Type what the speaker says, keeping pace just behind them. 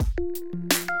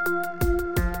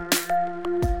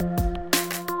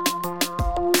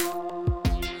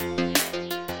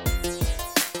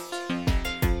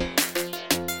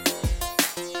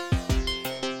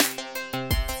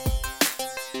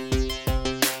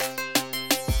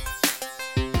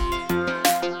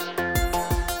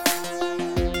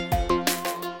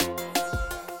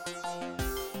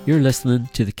You're listening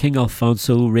to the King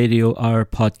Alfonso Radio Hour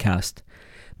podcast.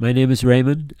 My name is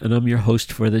Reamann and I'm your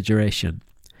host for the duration.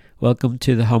 Welcome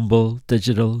to the humble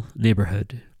digital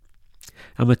neighbourhood.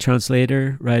 I'm a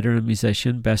translator, writer and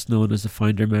musician, best known as the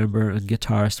founder member and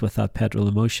guitarist with That Petrol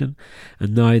Emotion,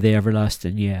 and now the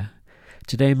everlasting Yeah.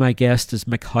 Today my guest is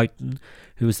Mick Houghton,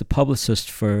 who is the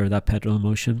publicist for That Petrol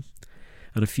Emotion.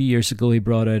 And a few years ago he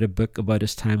brought out a book about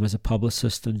his time as a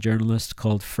publicist and journalist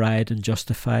called Fried and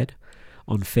Justified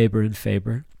on Faber and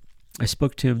Faber. I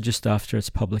spoke to him just after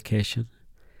its publication.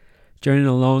 During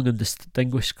a long and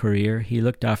distinguished career, he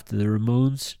looked after the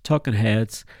Ramones, Talking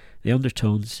Heads, the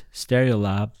Undertones,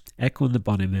 Stereolab, Echo and the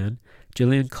Bunnymen,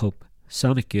 Julian Cope,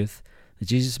 Sonic Youth, the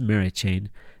Jesus and Mary Chain,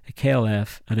 the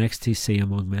KLF and XTC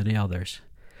among many others.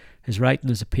 His writing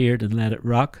has appeared in Let It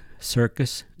Rock,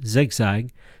 Circus,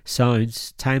 Zigzag,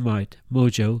 Sounds, Time Out,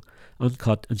 Mojo,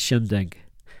 Uncut and Shindig.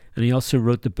 And he also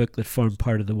wrote the book that formed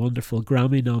part of the wonderful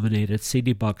Grammy-nominated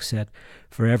CD box set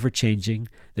Forever Changing,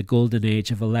 The Golden Age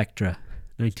of Elektra,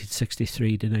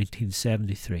 1963 to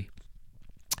 1973.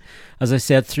 As I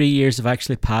said, 3 years have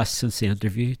actually passed since the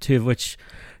interview, 2 of which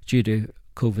due to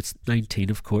COVID-19,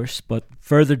 of course, but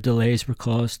further delays were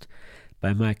caused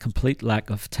by my complete lack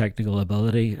of technical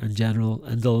ability and general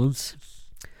indolence.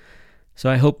 So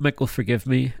I hope Mick will forgive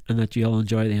me and that you all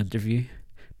enjoy the interview.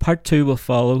 Part 2 will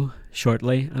follow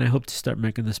shortly, and I hope to start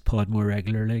making this pod more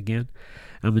regularly again.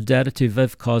 I'm indebted to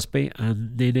Viv Cosby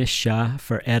and Nina Shah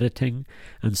for editing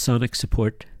and sonic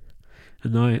support.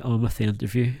 And now on with the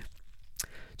interview.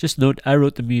 Just note, I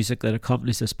wrote the music that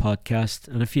accompanies this podcast,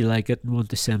 and if you like it and want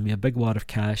to send me a big wad of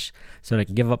cash so that I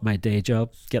can give up my day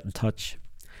job, get in touch.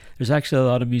 There's actually a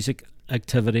lot of music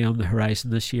activity on the horizon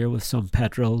this year with some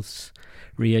Petrols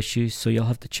reissues, so you'll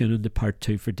have to tune into part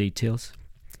 2 for details.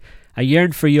 I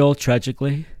yearn for you all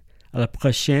tragically. À la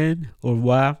prochaine, au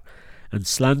revoir, and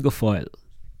slán go foil.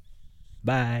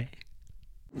 Bye.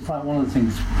 It's like one of the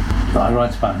things that I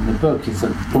write about in the book is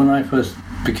that when I first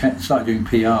started doing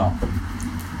PR,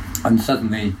 and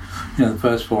suddenly, the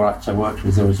first 4 acts I worked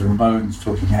with, there was the Ramones,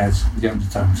 Talking Heads, the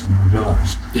Undertones, and the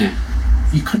Willows. Yeah.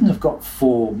 You couldn't have got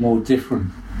 4 more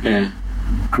different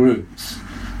groups.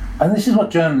 And this is what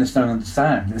journalists don't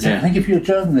understand. I think if you're a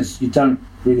journalist, you don't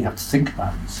really have to think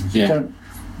about these things.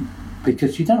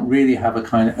 Because you don't really have a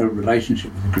kind of a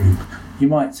relationship with a group. You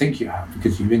might think you have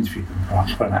because you've interviewed them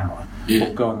for an hour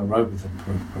or go on the road with them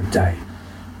for a day.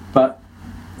 But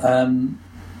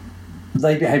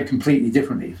they behave completely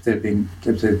differently if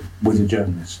they're with a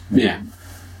journalist.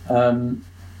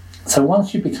 So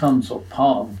once you become sort of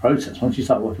part of the process, once you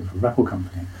start working for a record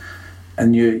company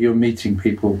and you're meeting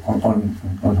people on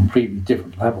a completely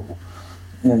different level,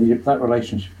 that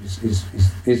relationship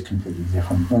is completely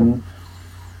different. And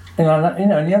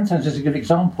and the Undertones is a good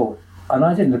example, and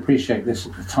I didn't appreciate this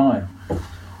at the time,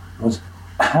 was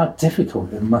how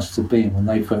difficult it must have been when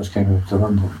they first came over to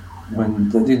London. When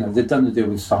they'd done the deal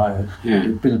with Sire,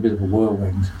 it'd been a bit of a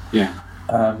whirlwind.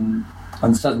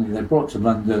 And suddenly they're brought to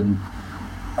London.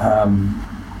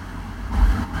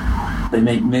 They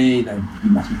meet me. They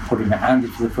must be putting at Andy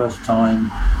for the first time.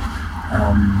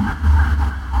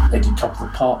 They do Top of the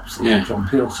Pops. They do John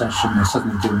Peel session. They're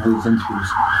suddenly doing all these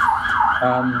interviews.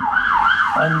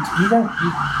 And you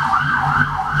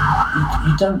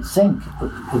don't think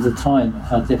at the time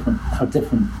how different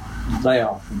they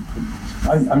are.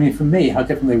 I mean, for me, how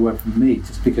different they were from me.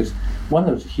 Just because one,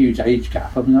 there was a huge age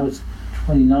gap. I mean, I was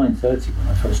 29, 30 when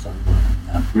I first started working with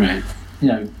them. Right.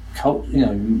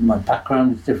 My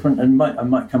background is different, and I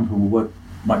might come from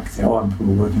might say, I'm from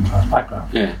a working class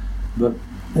background. Yeah. But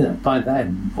by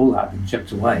then, all that had been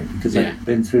chipped away because I'd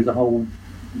been through the whole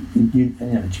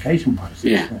education process.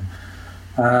 Yeah.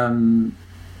 And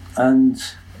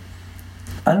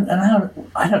how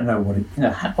I don't know what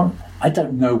I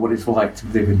don't know what it's like to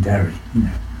live in Derry. I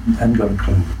haven't got a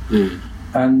clue.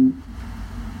 And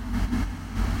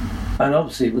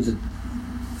obviously it was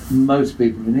most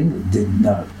people in England didn't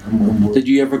know. Did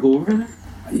you ever go over there?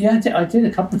 Yeah, I did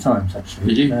a couple of times actually.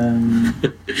 Did you?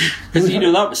 Because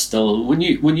that was still when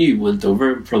you went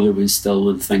over, it probably was still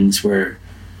when things were.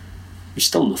 You're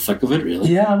still in the thick of it, really.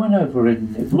 Yeah, I went over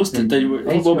in.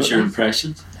 What was your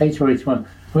impressions? 80 or 81.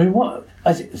 I mean,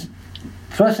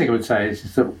 first thing I would say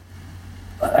is that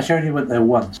I actually only went there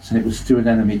once, and it was to do an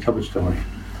enemy cover story.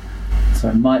 So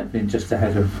it might have been just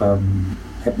ahead of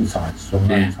Hypnotised or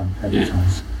around time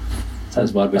Hypnotised.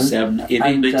 That's what was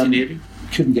 1980.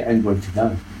 Couldn't get anybody to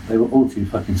go. They were all too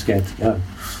fucking scared to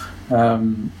go.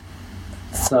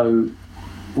 So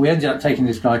we ended up taking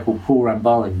this guy called Paul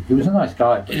Rambali. He was a nice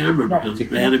guy, but I remember not him.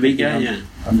 particularly Enemy guy,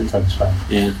 Undertones fan.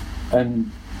 Yeah.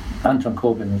 And Anton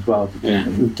Corbijn as well,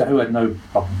 who had no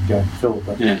problem going at all.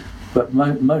 But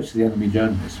most of the enemy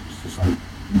journalists was just like,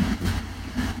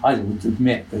 either would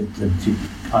admit that they were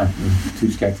too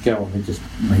scared to go, or they just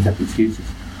made up excuses.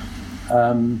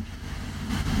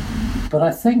 But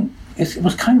I think it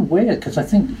was kind of weird, because I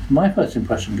think my first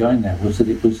impression going there was that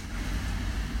it was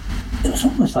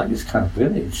almost like this kind of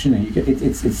village. You know, you get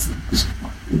it's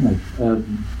you know.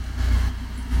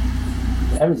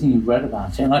 Everything you read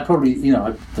about it, and I probably, you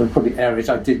know, there were probably areas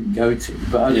I didn't go to,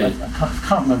 but I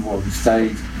can't remember where we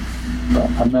stayed. But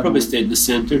I remember probably stayed in the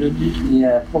centre, didn't you?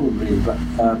 Yeah, probably. But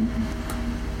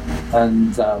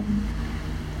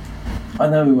I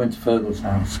know we went to Fergal's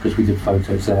house because we did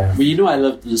photos there. Well, you know, I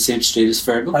lived in the same street as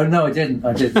Fergal. Oh no, I didn't.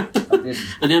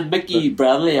 And then Mickey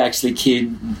Bradley actually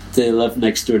came to live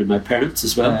next door to my parents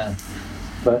as well. Yeah.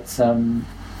 But I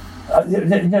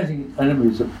remember it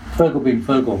was Fergal being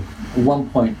Fergal. At one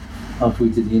point, after we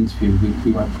did the interview,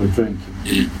 we went for a drink.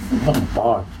 It wasn't a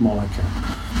bar; it was more like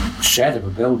a shed of a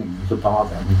building. There was a bar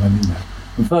there. We went in there,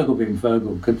 and Fergal being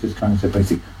Fergal could just kind of say,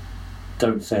 basically,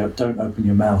 don't open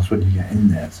your mouth when you get in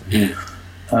there. So,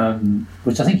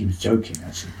 which I think he was joking,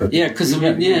 actually. But yeah, because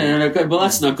well,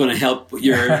 that's not going to help.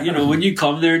 Your, you know, when you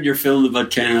come there and you're feeling a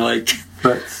bit kind of like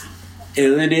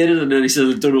alienated, and then he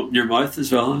says, "Don't open your mouth"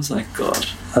 as well. I was like, God.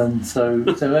 And so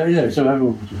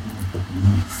everyone was.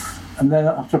 And then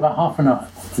after about half an hour,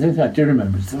 the only thing I do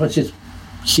remember is there was this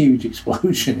huge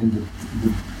explosion in the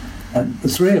and the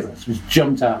three of us just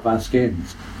jumped out of our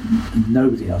skins, and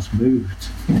nobody else moved.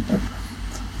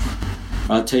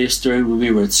 I'll tell you a story. When we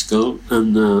were at school,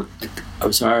 and I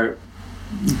was our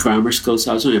grammar school,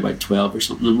 so I was only about 12 or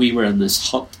something, and we were in this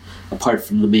hut apart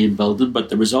from the main building, but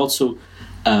there was also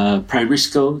a primary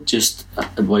school just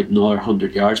about another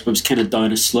 100 yards, but it was kind of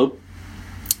down a slope.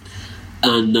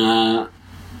 And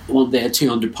one day a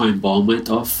 200-pound bomb went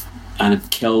off, and it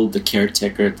killed the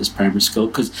caretaker at this primary school,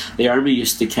 because the army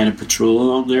used to kind of patrol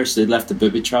along there, so they left a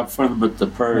booby trap for them, but the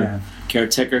poor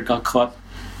caretaker got caught,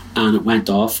 and it went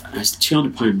off. And it was a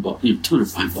 200-pound bomb.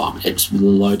 It was the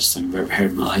loudest thing I've ever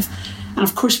heard in my life. And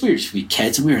of course, we were just wee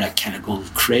kids, and we were like kind of going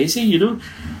crazy, you know.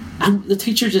 And the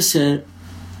teacher just said,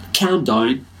 "Calm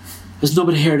down. Has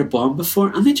nobody heard a bomb before?"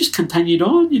 And they just continued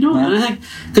on, you know. And I think,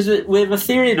 because we have a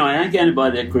theory now, I think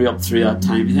anybody that grew up through that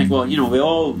time, you think, well, you know, we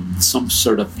all some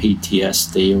sort of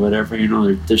PTSD or whatever, you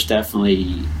know. There's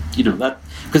definitely, you know, that,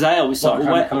 because I always thought,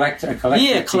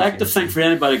 a collective thing for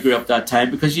anybody who grew up that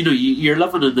time, because, you know, you're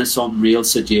living in this unreal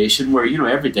situation where, you know,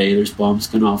 every day there's bombs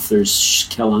going off, there's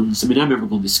killings. I mean, I remember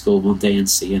going to school one day and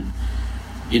seeing,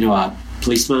 you know, a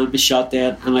policeman be shot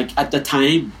dead, and like at the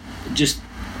time, just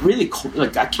really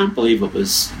like, I can't believe it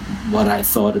was what I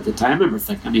thought at the time. I remember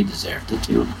thinking he deserved it,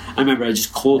 you know. I remember I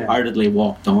just cold-heartedly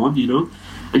walked on, you know.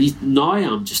 And now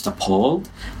I'm just appalled.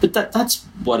 But that's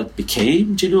what it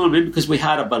became, do you know what I mean? Because we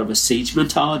had a bit of a siege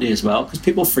mentality as well, because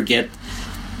people forget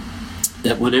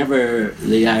that whenever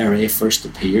the IRA first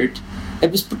appeared, it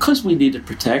was because we needed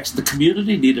protection. The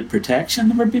community needed protection.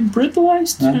 They were being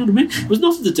brutalised, you know what I mean? It was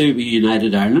nothing to do with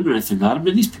United Ireland or anything like that. I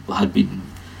mean, these people had been,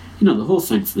 you know, the whole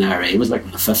thing from the IRA was like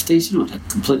in the 50s, you know,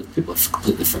 people have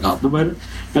completely forgotten about it.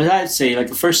 Now, I'd say, like,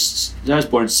 I was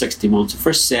born in 61, so the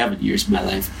first 7 years of my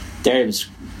life, Derry was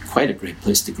quite a great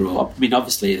place to grow up. I mean,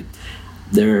 obviously,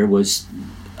 there was,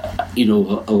 you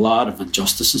know, a lot of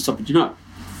injustice and stuff, but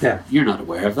you're not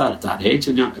aware of that at that age.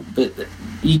 And but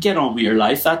you get on with your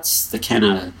life. That's the kind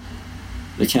of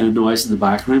noise in the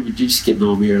background, but you're just getting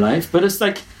on with your life. But it's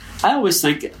like, I always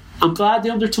think, I'm glad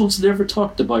the Undertones never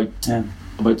talked about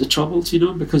the Troubles, you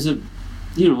know, because it,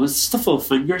 you know, it's stuff full of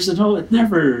fingers and all. It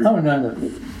never. Oh no.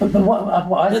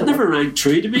 But it never rang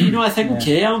true to me. You know, I think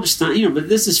okay, I understand. You know, but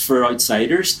this is for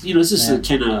outsiders. You know, this is a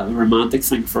kind of romantic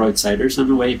thing for outsiders in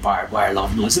a way. Barbed wire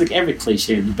love, and it's like every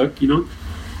cliche in the book. You know,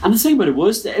 and the thing about it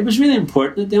was really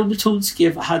important that the Undertones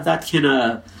had that kind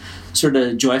of sort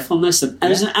of joyfulness and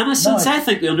innocence. I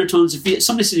think the Undertones, if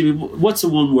somebody says to me, what's the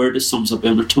one word that sums up the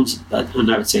Undertones,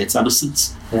 and I would say it's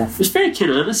innocence. It was very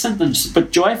kind of innocent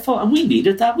but joyful, and we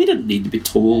needed that. We didn't need to be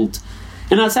told.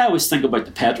 And as I always think about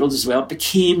the Petrols as well, it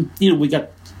became, you know, we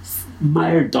got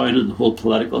mired down in the whole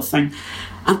political thing,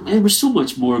 and there was so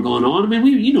much more going on. I mean,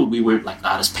 we weren't like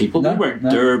that as people. We weren't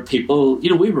there people, you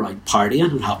know, we were out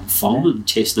partying and having fun and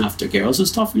chasing after girls and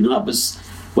stuff. You know, that was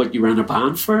what you ran a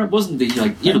band for. It wasn't the,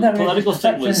 like, you know, the political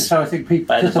thing was. So I think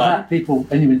people,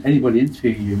 anybody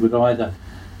interviewing you would either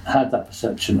had that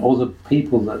perception, or the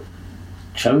people that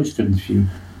chose to interview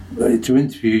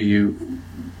you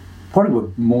probably were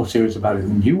more serious about it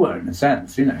than you were, in a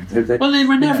sense, you know. Well, they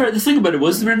were never, the thing about it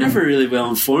was, they were never really well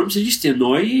informed, so they used to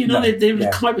annoy you, you know. No, they would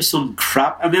come out with some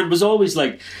crap, and then it was always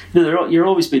like, you know, you're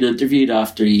always being interviewed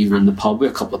after you're in the pub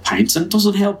with a couple of pints, and it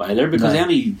doesn't help either, because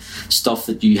any stuff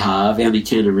that you have, any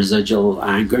kind of residual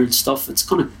anger and stuff, it's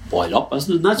going to boil up, isn't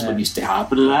it? And that's what used to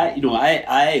happen. And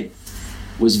I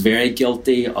was very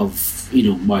guilty of, you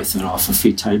know, mouthing off a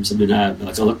few times. I mean, I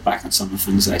look back at some of the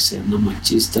things I said, and I'm like,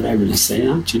 geez, did I really say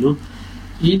that? You know,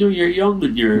 you're young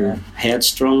and you're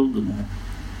headstrong. And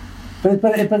But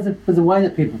the way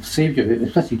that people perceive you,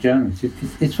 especially journalists,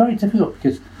 it's very difficult,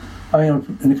 because, I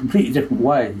mean, in a completely different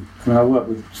way. I mean, I worked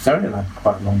with Stereolab for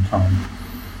quite a long time,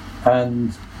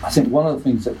 and I think one of the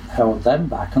things that held them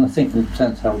back, and I think in a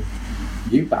sense held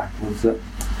you back, was that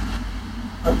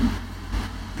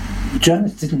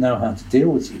journalists didn't know how to deal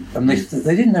with you, and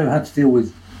they didn't know how to deal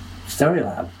with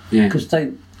Stereolab, because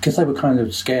they were kind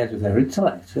of scared of their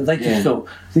intellect. So they just thought,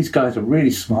 these guys are really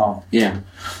smart. Yeah.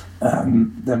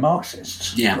 They're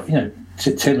Marxists. Yeah. You know,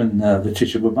 Tim and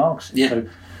Letitia were Marxists. Yeah. So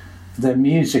their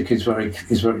music is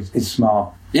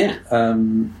smart. Yeah.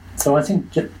 So I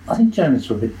think journalists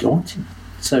were a bit daunting.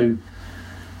 So,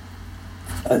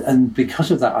 and because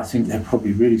of that, I think they're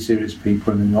probably really serious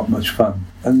people and they're not much fun.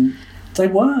 And they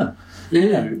were.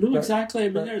 Yeah. No, exactly. I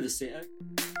mean, they're the same.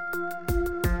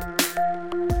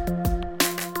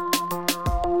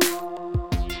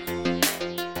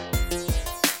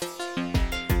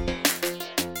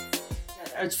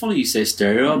 It's funny you say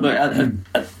stereo, but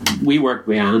we worked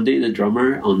with Andy, the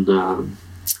drummer, on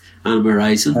Animal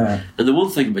Horizon, and the one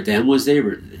thing about them was they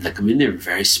were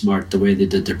very smart the way they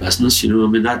did their business. You know, I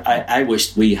mean, I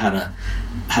wished we had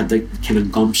the kind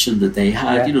of gumption that they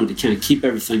had. You know, to kind of keep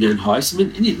everything in house. I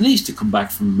mean, they used to come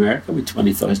back from America with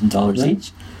 $20,000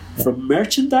 each from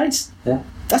merchandise. Yeah.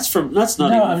 That's not even.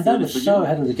 No, I mean, they were so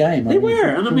ahead of the game. They were,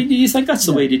 and I mean, do you think that's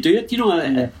the way to do it? You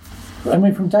know. I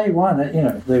mean, from day one, you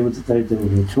know, they would do a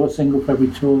tour single for every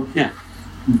tour. Yeah.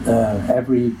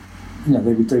 They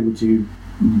would do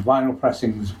vinyl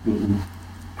pressings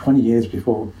 20 years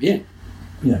before. Yeah.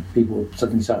 You know, people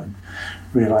suddenly started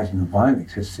realising that vinyl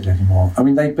existed anymore. I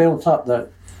mean, they built up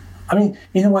that. I mean,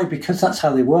 in a way, because that's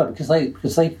how they were. Because they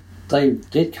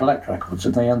did collect records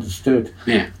and they understood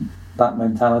that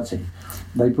mentality.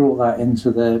 They brought that into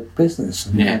their business.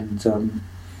 And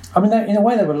I mean, in a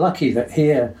way, they were lucky that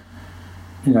here,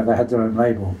 you know, they had their own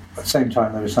label. At the same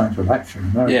time, they were signed to Elektra in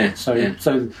America. Yeah,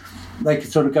 so they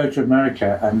could sort of go to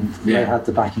America and they had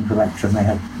the backing for Elektra and they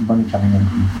had money coming in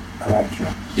from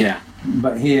Elektra. Yeah.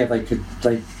 But here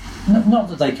not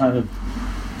that they kind of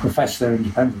profess their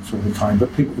independence all the time,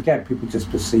 but people just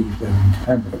perceive they're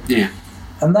independent. Yeah.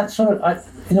 And that sort of,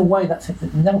 in a way,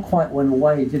 it never quite went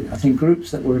away, did it? I think groups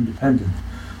that were independent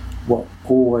were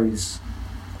always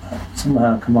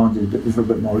somehow commanded a little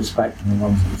bit more respect than the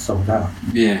ones that sold out.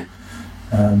 Yeah.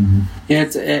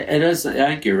 It is. I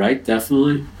think you're right,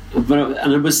 definitely. But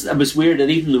it was weird that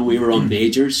even though we were on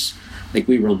majors, like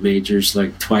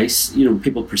twice, you know,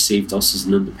 people perceived us as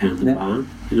an independent band,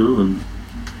 you know, and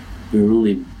we were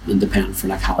only independent for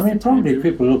like half. I mean, probably if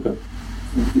people look at,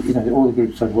 you know, all the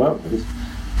groups I've worked with,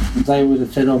 they would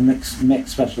have said, "Oh, Mick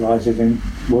specialises in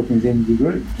working with indie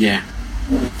groups." Yeah.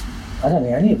 I don't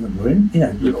think any of them were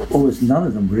almost none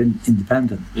of them were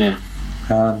independent. Yeah.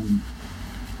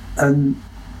 And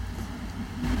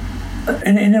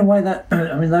in a way that,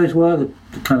 I mean, those were the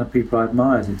kind of people I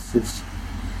admired. It's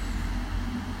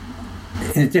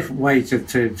in a different way to you know,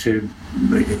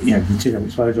 the Two Double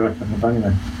Exposure record and the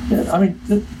Bunnymen. I mean,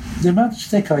 the amount of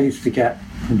stick I used to get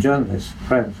from journalists,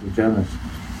 friends with journalists,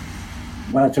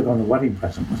 when I took on the wedding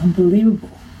present was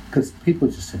unbelievable, because people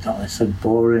just said, "Oh, they're so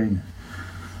boring.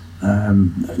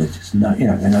 They're just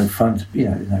they're no fun to be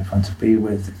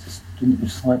with."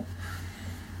 It's like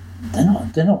they're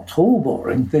not at all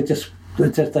boring. They just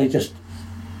are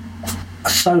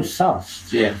so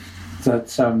sussed. Yeah.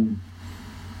 That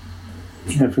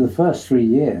you know, for the first 3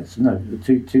 years, so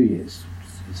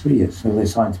they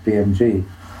signed to BMG.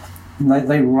 And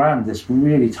they ran this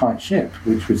really tight ship,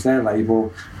 which was their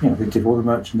label. You know, they did all the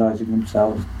merchandising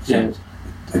themselves. So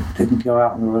they didn't go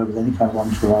out on the road with any kind of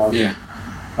entourage. Yeah.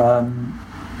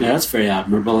 That's very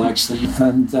admirable, actually.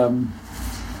 And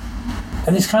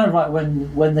it's kind of like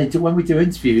when we do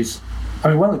interviews. I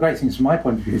mean, one of the great things from my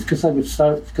point of view is because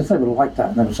they were like that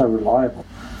and they were so reliable.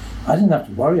 I didn't have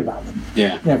to worry about them.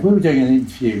 Yeah. You know, if we were doing an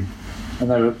interview and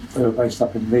they were based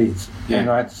up in Leeds, and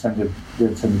I had to send a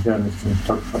journalist from the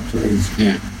photographer up to Leeds.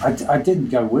 Yeah. I didn't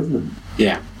go with them.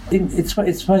 Yeah. It's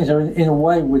funny. So in a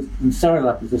way, with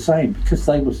Stereolab was the same, because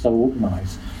they were so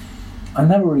organised. I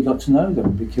never really got to know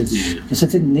them because I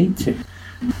didn't need to.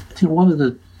 I think one of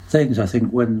the things. I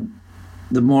think when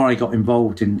the more I got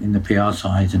involved in the PR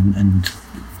side, and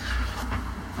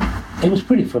it was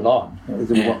pretty full on,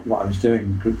 what I was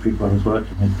doing, the group of people I was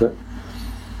working with, but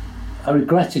I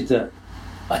regretted that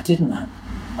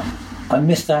I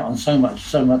missed out on so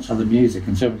much other music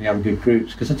and so many other good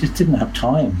groups because I just didn't have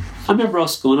time. I remember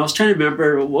us going. I was trying to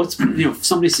remember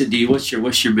somebody said to you, "What's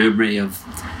your memory of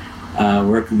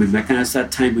working with Mick?" And it's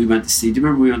that time we went to see. Do you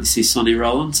remember we went to see Sonny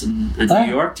Rollins in New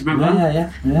York? Do you remember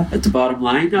that? Yeah. At the Bottom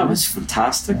Line, that was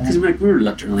fantastic because we were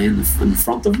literally in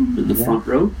front of him in the front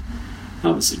row.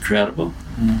 That was incredible.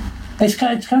 Yeah. It's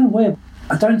kind of weird.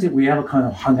 I don't think we ever kind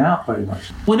of hung out very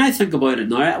much. When I think about it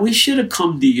now, we should have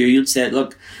come to you and said,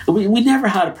 look, we never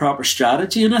had a proper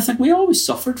strategy, and I think we always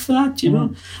suffered for that, you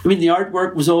know. I mean, the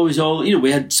artwork was always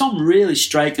we had some really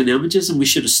striking images and we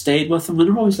should have stayed with them, and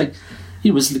they were always like,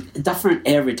 it was different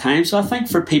every time. So I think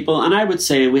for people, and I would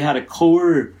say we had a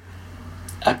core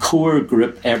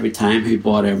group every time who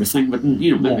bought everything, but,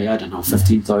 maybe, I don't know,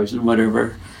 15,000 or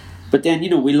whatever. But then,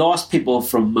 we lost people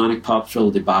from Manic Pop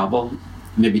Thrill to Babel,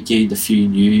 maybe gained a few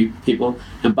new people.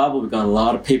 In Babel, we got a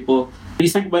lot of people. And you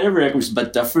think about every record was a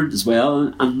bit different as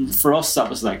well. And for us, that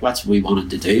was like, that's what we wanted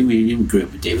to do. We grew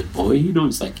up with David Bowie.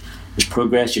 It's like, there's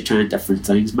progress, you're trying different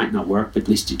things. Might not work, but at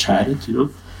least you tried it,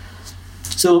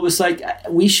 So it was like,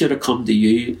 we should have come to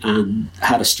you and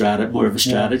had more of a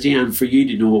strategy, and for you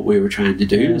to know what we were trying to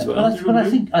do as well. But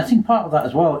I think part of that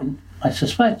as well, I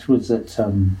suspect, was that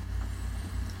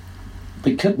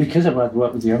because I've had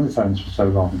worked with the Undertones for so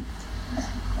long,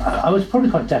 I was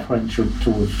probably quite deferential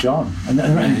towards John,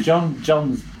 and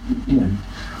John's,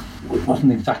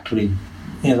 wasn't exactly,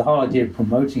 the whole idea of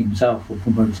promoting himself or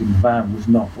promoting the band was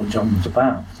not what John was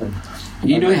about. So,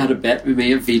 he had a bet with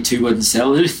me if V2 wouldn't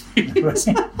sell anything.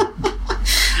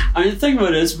 I mean, the thing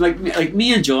about it is, like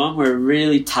me and John were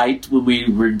really tight when we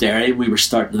were in Derry and we were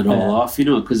starting it all off,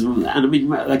 because, and I mean,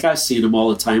 like I've seen him all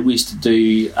the time. We used to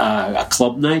do a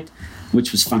club night,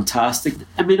 which was fantastic.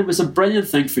 I mean, it was a brilliant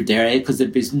thing for Derry because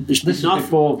there's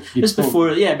nothing. This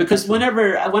before, because when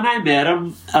I met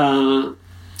him,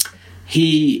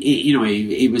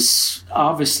 he was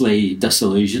obviously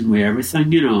disillusioned with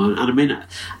everything, and I mean,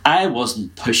 I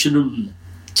wasn't pushing him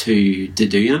to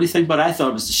do anything, but I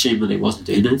thought it was a shame that he wasn't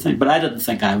doing anything, but I didn't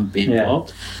think I would be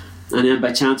involved. And then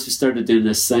by chance we started doing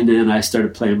this thing, and I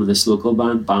started playing with this local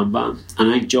band, Bam Bam, and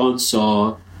I think John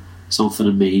saw something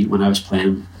in me when I was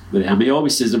playing with him. He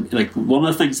always says, like, one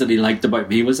of the things that he liked about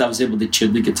me was I was able to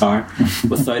tune the guitar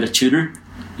without a tuner.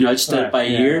 I just did it by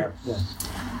ear.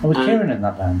 Was Kieran in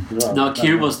that band as well? No,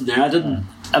 Kieran wasn't there. I didn't.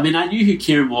 I mean, I knew who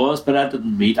Kieran was, but I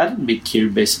didn't meet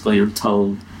Kieran basically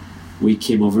until we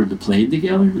came over in the plane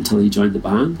together, until he joined the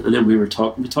band, and then we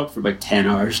talked for about 10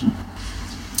 hours.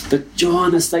 But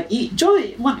John is like,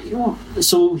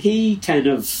 so he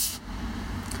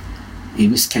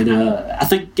was kind of, I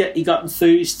think he got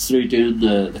enthused through doing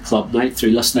the club night,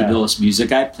 through listening to all this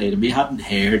music I played him. He hadn't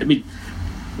heard. I mean,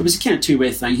 it was a kind of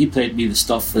two-way thing. He played me the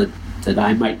stuff that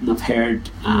I mightn't have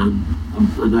heard,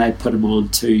 and I put him on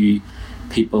to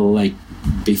people like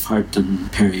Beefheart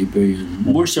and Perry Boo and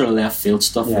more sort of left field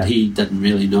stuff that he didn't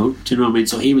really know. Do you know what I mean?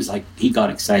 So he was like, he got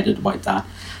excited about that.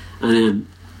 And then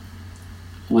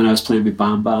when I was playing with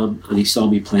Bam Bam and he saw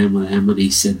me playing with him, and he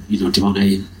said, do you want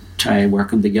to try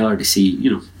working together to see,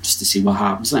 just to see what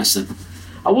happens? And I said,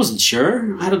 I wasn't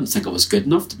sure. I didn't think I was good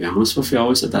enough, to be honest with you. I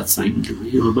always had that thing,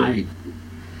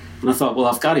 and I thought, well,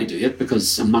 I've got to do it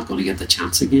because I'm not going to get the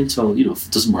chance again. So, if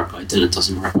it doesn't work out, then it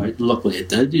doesn't work out. And luckily it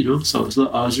did, so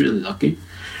I was really lucky.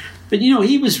 But,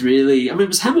 he was really, I mean, it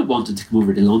was him that wanted to come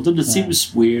over to London. It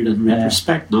seems weird in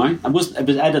retrospect now. I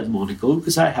didn't want to go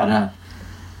because I had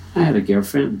a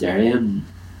girlfriend in Derry,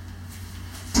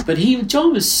 but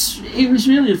John was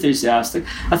really enthusiastic.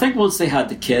 I think once they had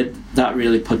the kid, that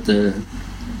really put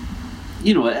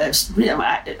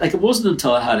it wasn't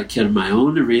until I had a kid of my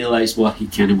own to realise what he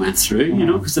kind of went through,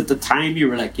 because at the time you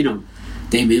were like,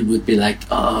 Damien would be like,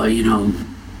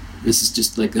 this is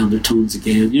just like the Undertones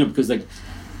again, because like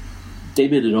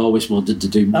Damien had always wanted to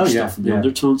do more stuff in the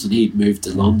Undertones, and he'd moved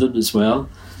to London as well.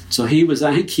 So I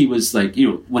think he was like,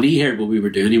 when he heard what we were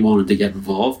doing, he wanted to get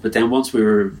involved. But then once we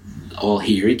were all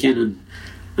here again,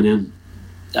 and then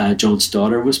John's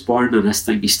daughter was born, and I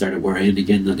think he started worrying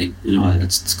again that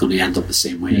it's going to end up the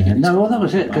same way again. No, well, that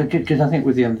was it, because I think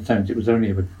with the Undertones it was only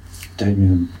ever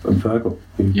Damien and Fergal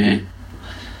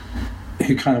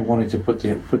who kind of wanted to put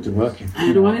the work in.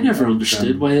 I never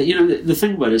understood why. The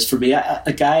thing about it is, for me,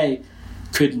 a guy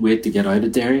couldn't wait to get out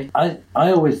of Derry. I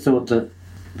always thought that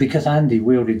because Andy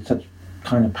wielded such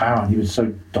kind of power, he was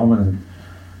so dominant,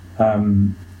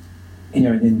 in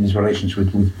his relations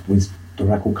with the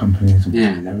record companies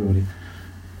and everybody,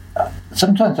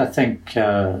 sometimes I think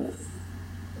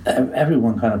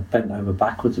everyone kind of bent over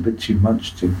backwards a bit too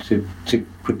much to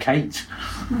placate.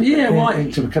 Yeah, why?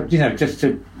 To become, just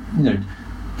to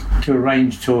to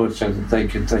arrange tours so that they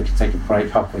could take a break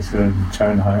halfway through and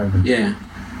return home.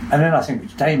 And then I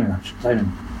think Damon, sorry,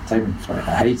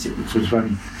 I hate it, which was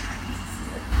when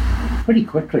pretty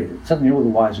quickly, suddenly all the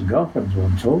wives and girlfriends were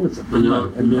on tour with them. I know.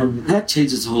 And that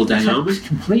changes the whole dynamic.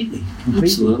 Completely.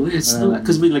 Absolutely. It's not,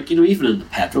 because I mean, like, even in the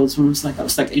Petrols, when I was like,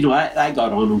 I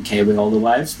got on okay with all the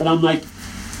wives, but I'm like,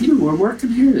 we're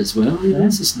working here as well.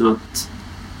 This is not,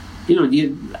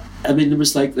 there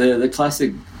was like the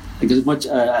classic. Like as much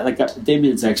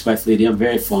Damien's ex-wife lady, I'm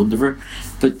very fond of her,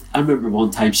 but I remember one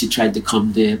time she tried to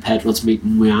come to a Petrol's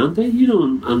meeting with Andy,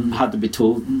 and had to be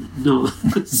told no,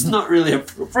 it's not really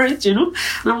appropriate, and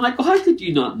I'm like, well, how could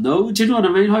you not know? Do you know what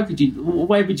I mean? How could you?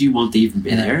 Why would you want to even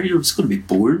be there? It's going to be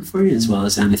boring for you as well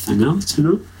as anything else,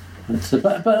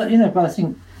 But I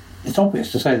think it's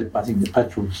obvious to say that I think the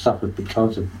Petrol suffered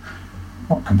because of.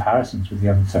 Not comparisons with the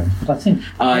Undertones, but I think.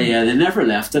 Oh yeah, they never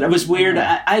left it. It was weird.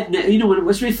 When it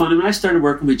was really funny when I started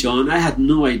working with John, I had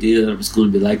no idea that it was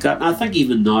going to be like that. And I think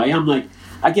even now, I'm like,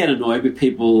 I get annoyed with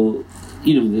people.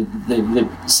 They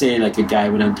say like a guy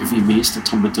would interview me to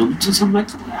talk about Undertones. I'm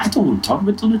like, I don't want to talk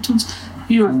about Undertones.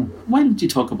 Why don't you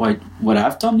talk about what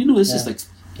I've done? This is like.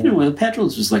 The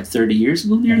Petrols was like 30 years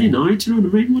ago, nearly now. Do you know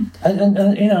what I mean? And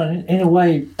in a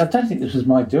way, I don't think this was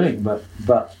my doing, but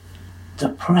the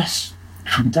press.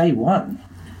 From day one,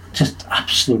 just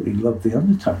absolutely loved the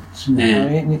Undertones.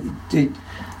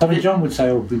 John would say,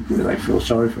 "Oh, they feel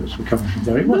sorry for us for coming from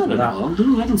there." It wasn't that. No,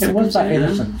 I don't think it was that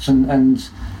innocence, and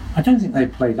I don't think they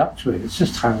played up to it. It's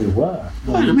just how they were.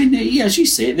 Well, I mean, as you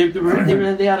say,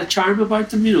 they had a charm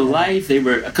about them. Live they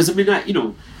were, because I mean,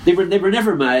 they were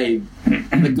never my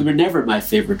they were never my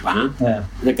favourite band. Yeah.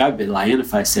 Like, I'd be lying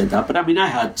if I said that. But I mean, I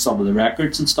had some of the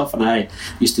records and stuff, and I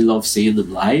used to love seeing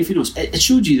them live. It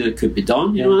showed you that it could be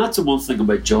done. And that's the one thing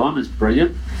about John is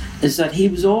brilliant, is that he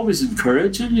was always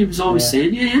encouraging. He was always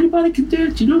saying, "Yeah, anybody can do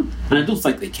it," And I don't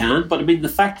think they can. But I mean, the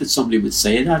fact that somebody would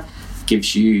say that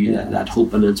gives you that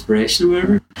hope and inspiration or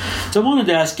whatever. So I wanted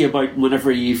to ask you about whenever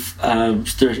you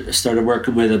started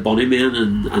working with the Bunnymen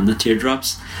and the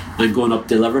Teardrops and going up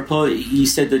to Liverpool. You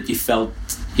said that you felt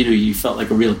like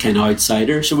a real kind of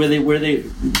outsider. So they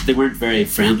weren't very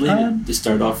friendly to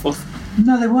start off with?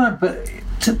 No, they weren't. But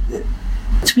to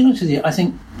be honest with you, I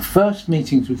think first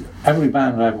meetings with every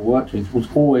band I ever worked with was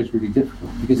always really difficult,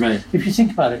 because if you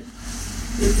think about it,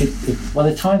 by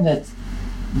the time they're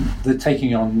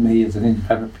taking on me as an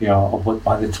independent PR, or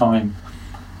by the time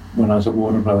when I was at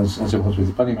Warner Brothers, as it was with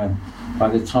the Bunnymen, by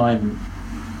the time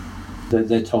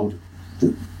they're told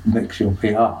that Mick's your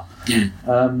PR,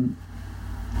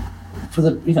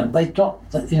 they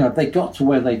got to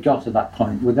where they got at that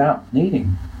point without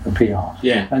needing a PR.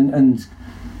 Yeah. And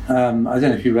I don't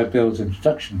know if you read Bill's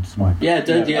introduction to my. Yeah, I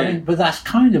did. Yeah. I mean, but that's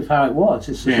kind of how it was.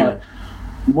 It's just like,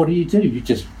 what do? You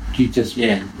just.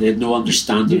 Yeah, they had no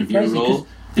understanding of your role.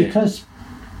 Because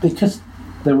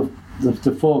there were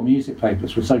the four music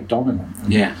papers were so dominant.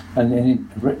 And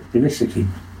realistically,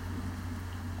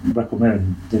 Record Mirror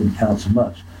didn't count so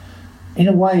much. In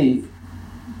a way,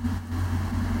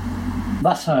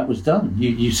 that's how it was done.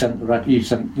 You sent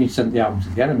the album to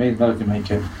the Enemy, Melody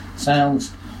Maker,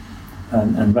 Sounds,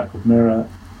 and Record Mirror,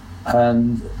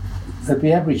 and there'd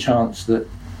be every chance that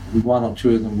one or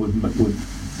two of them would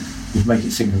make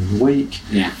it Single of the Week.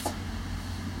 Yeah.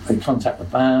 They'd contact the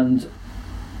band.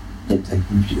 They'd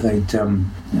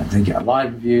get a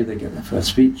live review. They get their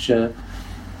first feature.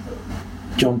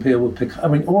 John Peel would pick. I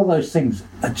mean, all those things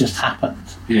had just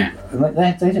happened. Yeah. And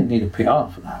they didn't need a PR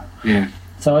for that. Yeah.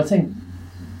 So I think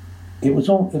it was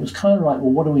kind of like,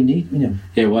 well, what do we need?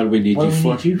 Yeah. What do we need you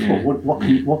for?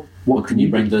 What can you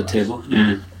bring to the table?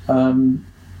 Yeah.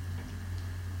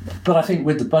 But I think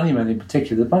with the Bunnymen in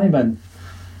particular, the Bunnymen.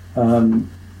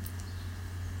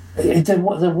 I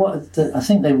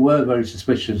think they were very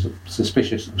suspicious of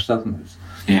Southerners.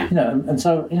 Yeah. And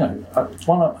so I'm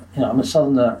a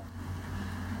Southerner.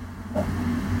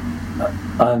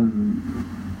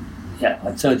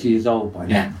 Like 30 years old by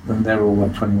now, and they're all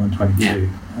like 21, 22.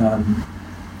 Yeah.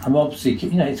 I'm obviously,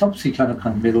 it's obviously kind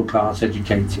of middle class,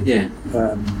 educated. Yeah.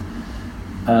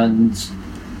 And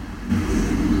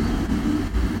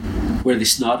were they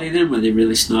snotty then? Were they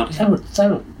really snotty? They were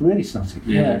really snotty.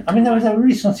 Yeah. I mean, they were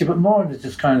really snotty, but more of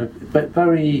just kind of,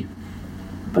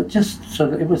 but just so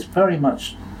that it was very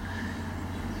much.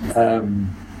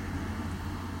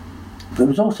 But it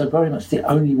was also very much the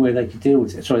only way they could deal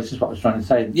with it. Sorry, this is what I was trying to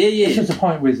say. Yeah. This is the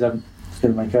point with I was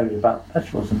going to make earlier about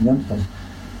Petrols and the Undertones.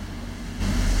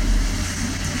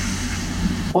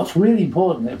 what's really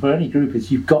important for any group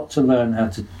is you've got to learn how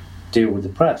to deal with the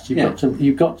press.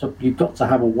 You've got to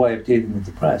have a way of dealing with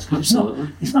the press. Absolutely.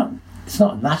 It's not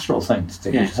a natural thing to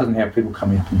do. Yeah. You suddenly have people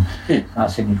coming up and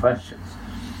asking you questions.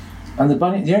 And the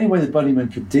only way the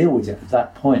Bunnymen could deal with it at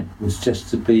that point was to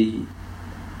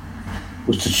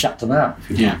shut them out. If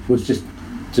you like. Was just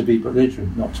to be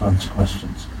belligerent, not to answer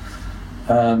questions.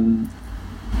 And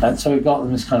so it got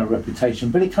them this kind of reputation,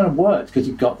 but it kind of worked because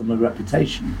it got them a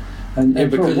reputation. And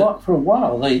for a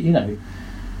while, they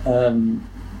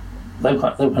were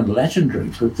kind of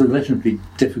legendary. So it's a legendary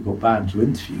difficult band to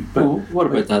interview. But what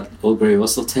about that Old Grey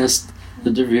Whistle Test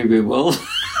interview with Will?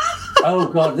 Oh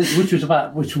God, which was.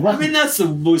 I mean, that's the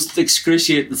most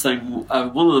excruciating thing.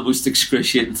 One of the most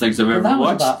excruciating things I've ever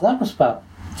watched. That was about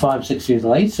 5-6 years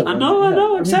later. I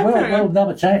know, exactly. Will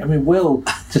never changed. I mean, Will,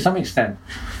 to some extent,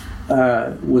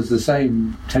 was the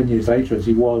same 10 years later as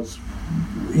he was,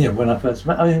 when I first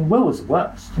met. I mean, Will was the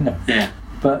worst, Yeah.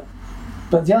 But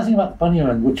the other thing about the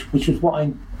Bunnymen, which was what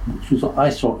I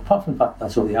saw, apart from the fact that I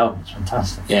saw the album, it's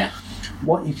fantastic. Yeah.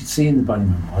 What you could see in the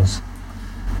Bunnymen was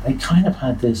they kind of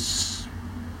had this.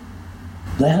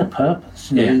 They had a purpose.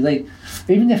 They,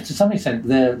 even if to some extent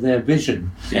their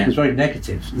vision was very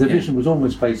negative. Their vision was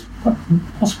almost based,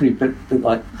 possibly a bit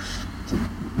like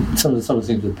some of the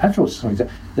things with Petrol.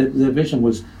 Their vision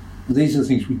was, these are the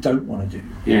things we don't want to do.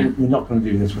 Yeah. We're not going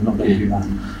to do this. We're not going to do that.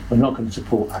 We're not going to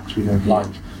support acts we don't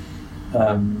like.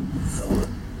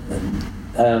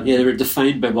 They were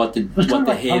defined by what they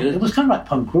hated. It was kind of like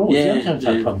punk rules. The Undertones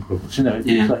had punk rules. It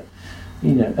was like.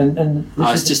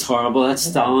 It's just horrible. That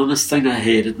Stalinist thing, I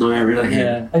hate it now. I really hate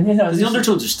it. And the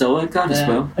Undertones are still like that as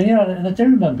well. And and I do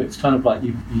remember it's kind of like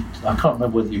I can't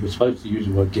remember whether you were supposed to use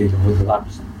the word gig or whether that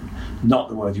was not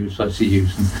the word you were supposed to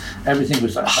use. And everything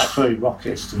was like that's very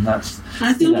rockist, and that's.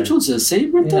 I think the Undertones are the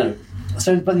same, weren't they?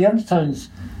 So, but the Undertones.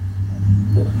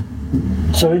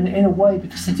 So in a way,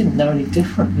 because they didn't know any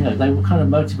different, they were kind of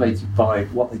motivated by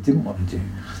what they didn't want to do,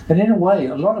 and in a way,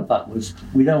 a lot of that was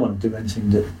we don't want to do anything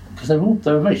that, because they were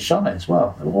very shy as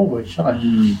well. They were all very shy.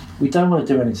 We don't want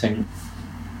to do anything,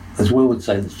 as Will would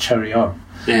say, that's cherry on.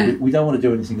 Yeah. We don't want to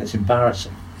do anything that's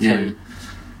embarrassing. Yeah.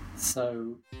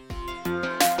 So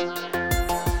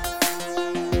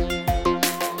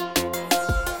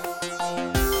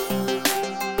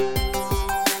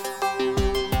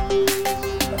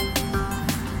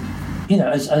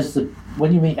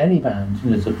when you meet any band,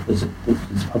 as a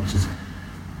publicist,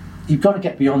 you've got to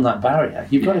get beyond that barrier.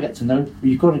 You've got to get to know.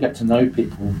 You've got to get to know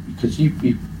people because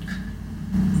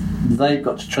they've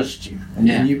got to trust you, and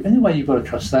in a way you've got to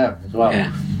trust them as well.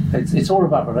 Yeah. It's all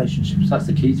about relationships. That's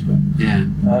the key to it. Yeah.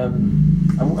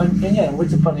 And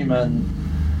with the Bunnymen,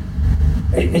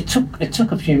 it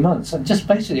took a few months, and just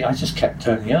basically I just kept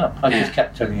turning up. I just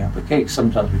kept turning up at gigs,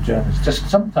 sometimes with journalists, just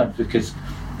sometimes because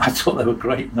I thought they were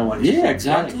great and I wanted to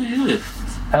exactly. Yeah.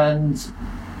 And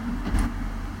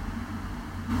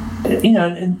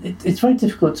it's very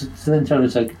difficult to then tell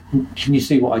us, like, can you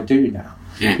see what I do now?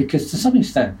 Yeah. Because to some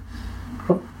extent,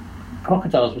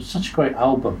 Crocodiles was such a great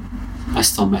album. That's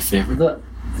still my favourite. That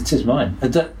it is mine.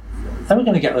 That they were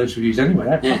going to get those reviews anyway.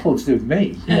 That had nothing to do with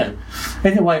me.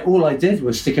 In a way, all I did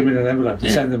was stick them in an envelope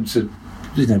and send them to,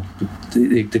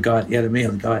 the guy at the NME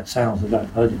or the guy at Sounds, the guy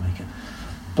at Loading Maker.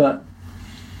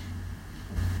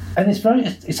 And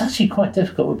it's actually quite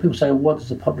difficult when people say, well, what does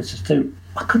a publicist do?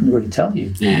 I couldn't really tell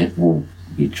you. Yeah. Well,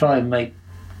 you try and make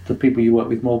the people you work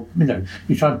with more,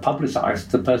 you try and publicise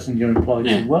the person you're employed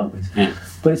to work with. Yeah.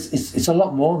 But it's a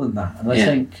lot more than that. And I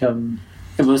think...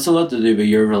 well, it's a lot to do with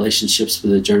your relationships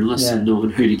with the journalists and knowing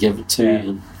who to give it to. Yeah.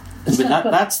 And,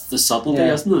 that's the subtlety,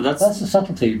 isn't it? That's the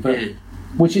subtlety, but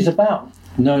which is about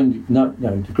knowing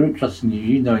the group trusting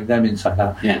you knowing them inside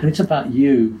out. Yeah. And it's about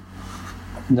you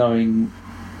knowing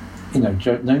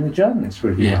knowing the journalists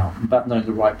really well, about knowing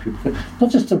the right people. Not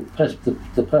just the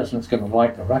person that's going to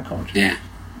like the record. Yeah.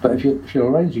 But if you're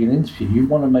arranging an interview, you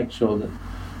want to make sure that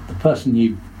the person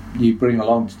you bring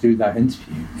along to do that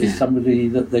interview is somebody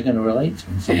that they're going to relate to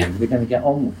and somebody they're going to get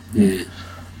on with. Yeah.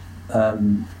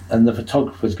 And the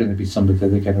photographer is going to be somebody that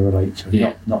they're going to relate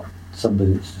to, not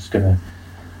somebody that's just going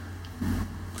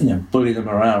to bully them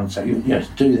around and say, yes,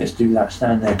 do this, do that,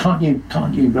 stand there. Can't you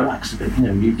relax a bit?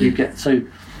 You get so.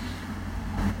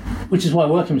 Which is why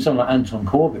working with someone like Anton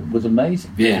Corbin was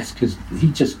amazing. Yes, because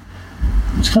it's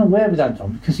kind of weird with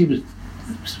Anton because he was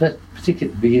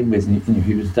particularly to begin with.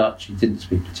 He was Dutch. He didn't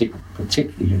speak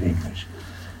particularly good English.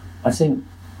 I think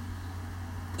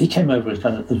he came over as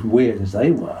kind of as weird as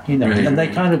they were, and they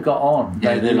kind of got on.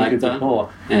 Yeah, they liked that. Rapport.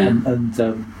 Yeah. And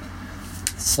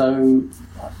so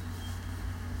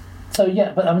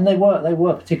yeah. But I mean, they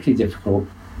were particularly difficult.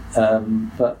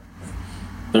 But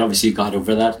But obviously you got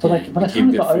over that. But I kind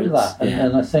of got over that,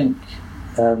 and I think,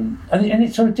 and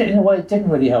it sort of did, in a way, it didn't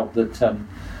really help that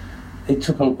it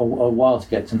took a while to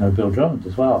get to know Bill Drummond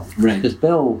as well. Right. Because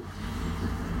Bill...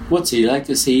 What's he like?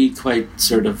 Is he quite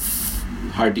sort of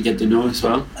hard to get to know as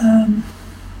well?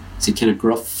 Is he kind of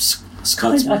gruff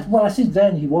Scotsman? Well, I think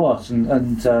then he was,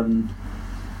 and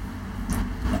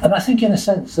I think in a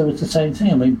sense there was the same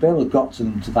thing. I mean, Bill had got to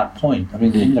them to that point. I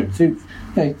mean,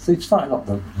 they started off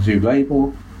the Zoo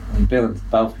label. I mean, Bill and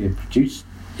Belfie had produced,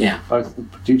 both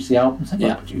produced the albums. They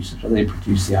were producers, but they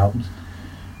produced the albums.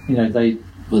 You know, they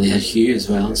had Hugh as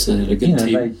well, so they had a good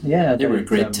team. They were a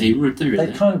great team, weren't they? Really?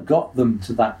 They kind of got them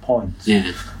to that point,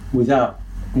 without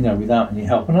any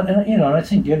help. And I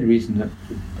think the only reason that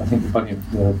I think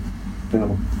the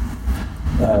Bill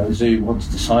Zoo wanted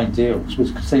to sign deals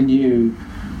was because they knew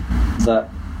that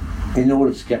in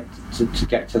order to get to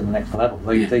the next level,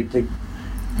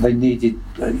 they needed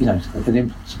an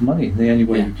influx of money, and the only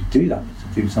way you could do that was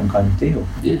to do some kind of deal.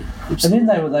 Yeah,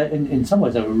 absolutely. And then in some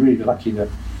ways they were really lucky that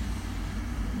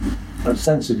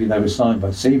ostensibly they were signed by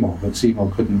Seymour, but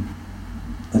Seymour couldn't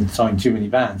sign too many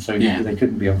bands, so they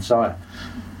couldn't be on sire.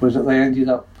 Was that they ended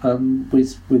up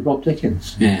with Rob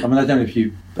Dickens. Yeah. I mean, I don't know if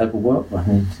you ever worked with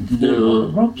him.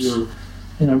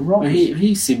 Rob.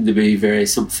 He seemed to be very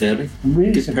sympathetic.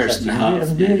 Really good person to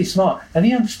have. Really smart, and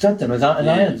he understood them, and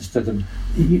I understood them.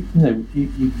 You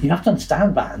have to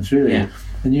understand bands, really,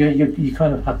 and you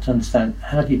kind of have to understand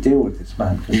how do you deal with this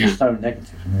band because it's so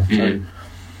negative and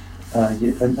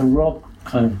and Rob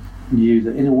kind of knew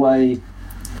that in a way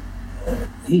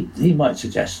he might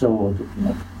suggest, how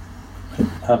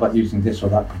about using this or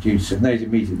that producer, and they'd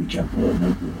immediately go,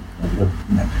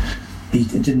 no.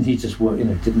 Didn't he just work?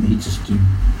 Didn't he just do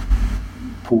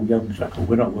Paul Young's record?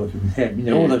 We're not working with him.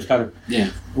 All those kind of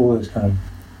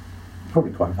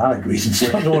probably quite valid reasons.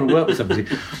 I don't want to work with somebody,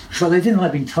 but they didn't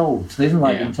like being told.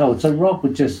 So Rob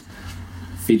would just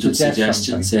feed them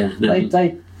suggestions.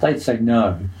 They'd say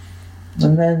no,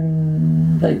 and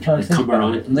then they'd kind of think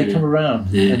about it, and they come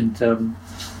around, and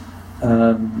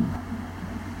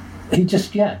he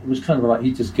just it was kind of like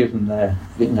he just give them their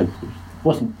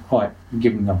wasn't quite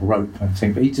giving them a rope kind of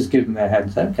thing, but he just gave them their head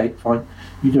and said, okay, fine,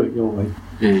 you do it your way.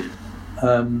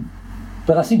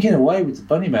 But I think in a way with the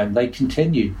Bunnymen they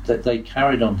continued, that they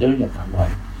carried on doing it that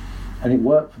way, and it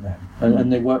worked for them,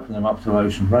 and they worked for them up to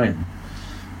Ocean Rain.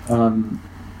 And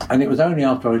it was only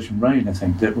after Ocean Rain, I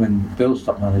think, that when Bill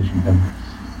stopped managing them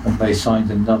and they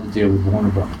signed another deal with Warner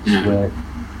Brothers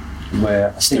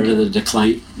where started the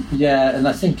decline. Yeah, and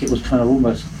I think it was kind of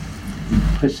almost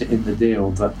implicit in the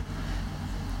deal that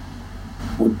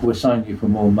we're signing you for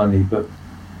more money, but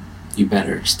you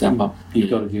better step up.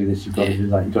 You've got to do this, you've got to do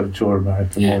that, you've got to tour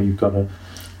America more, you've got to,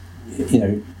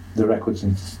 the records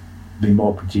need to be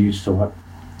more produced or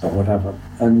whatever.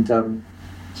 And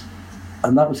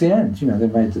that was the end. They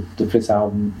made the fifth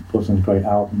album. Wasn't a great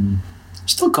album.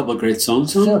 Still a couple of great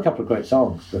songs. Still a couple of great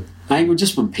songs, but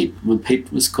just when Pete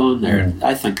was gone there,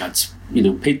 I think that's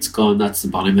Pete's gone. That's the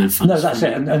Bunnymen fans. No, that's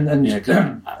it. And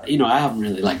I haven't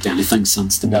really liked anything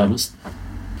since, to be honest.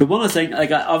 But one of the things,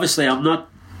 obviously, I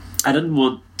didn't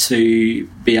want to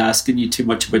be asking you too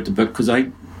much about the book because I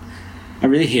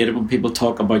really hate it when people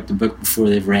talk about the book before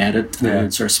they've read it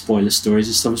and sort of spoil the stories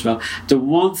and stuff as well. The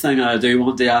one thing I do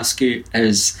want to ask you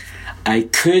is, I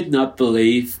could not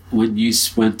believe when you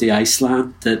went to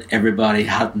Iceland that everybody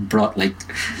hadn't brought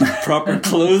proper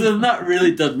clothing. That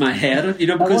really did my head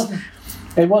in, because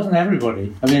it wasn't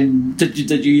everybody. I mean,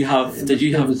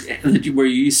 were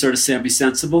you sort of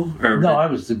semi-sensible? Or no, I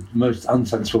was the most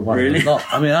unsensible one. Really? I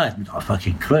hadn't got a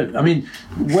fucking clue.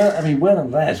 Will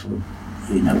and Les were,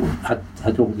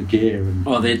 had all the gear. And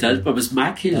they did, but was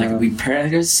Mac here a wee pair? I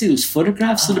got to see those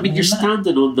photographs, and you're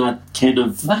standing on that kind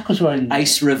of Mac was wearing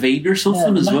ice ravine or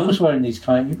something as well. Mac was wearing these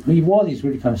he wore these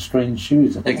really kind of strange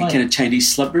shoes, like a kind of Chinese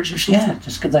slippers or something. Yeah,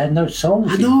 just because they had no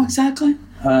soles. I know exactly.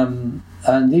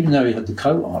 And even though he had the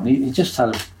coat on, he just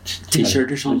had a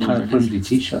t-shirt or something, kind of flimsy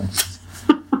t-shirt.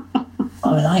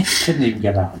 I couldn't even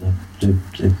get out of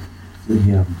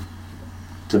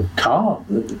the car.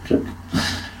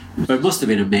 But it must have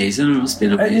been amazing. It must have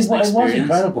been an amazing experience. It was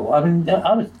incredible. I mean,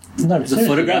 the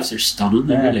photographs are stunning.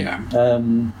 They really are.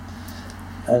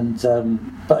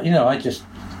 But I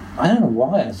don't know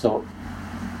why I thought,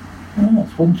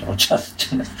 it's winter. I'll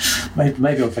just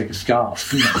maybe I'll take a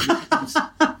scarf.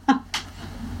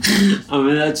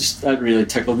 That really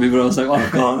tickled me. But I was like, oh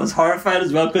god, I was horrified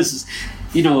as well because,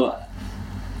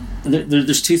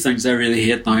 there's two things I really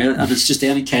hate now, and it's just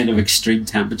any kind of extreme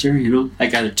temperature,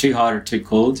 like either too hot or too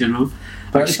cold,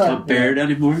 But I just can't bear it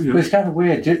anymore. But it's kind of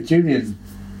weird. Julian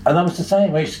And I was the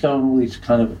same. I used to go on all these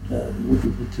kind of,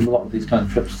 to a lot of these kind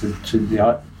of trips to the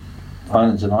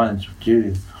islands and islands with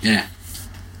Julian. Yeah.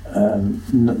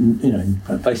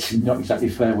 Basically not exactly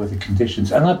fair weather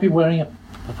conditions. And I'd be wearing a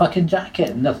fucking jacket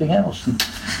and nothing else. And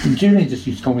Julian just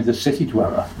used to call me the city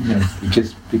dweller,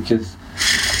 because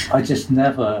I just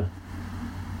never,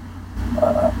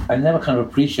 I never kind of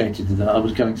appreciated that I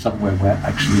was going somewhere where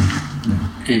actually,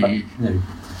 you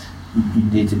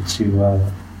needed to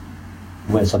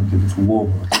wear something a little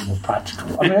warmer, a little more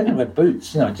practical. I mean, I didn't wear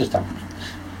boots, I just had,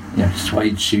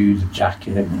 suede shoes, a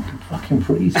jacket, and you could fucking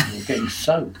freeze and you're getting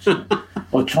soaked.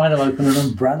 Or trying to open an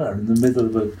umbrella in the middle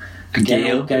of a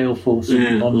gale force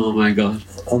oh my God.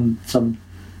 On some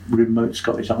remote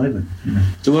Scottish island.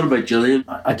 So what about Julian?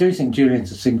 I do think Julian's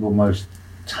the single most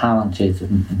talented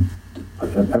and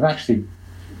actually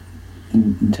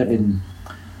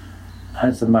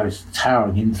has the most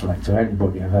towering intellect of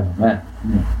anybody I've ever met.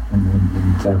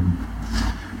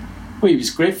 Well, he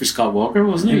was great for Scott Walker,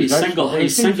 wasn't he? He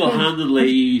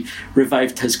single-handedly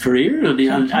revived his career,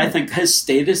 and I think his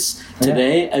status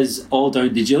today is all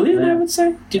down to Julian. I would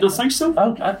say. Do you not think so?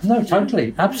 Oh no,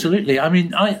 totally, absolutely. I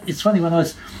mean, it's funny when I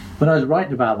was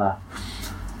writing about that,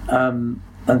 and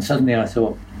suddenly I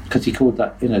thought, because he called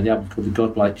that, the album called The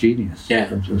Godlike Genius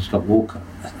of Scott Walker.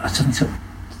 I suddenly thought,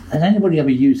 has anybody ever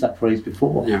used that phrase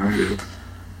before? Yeah, right.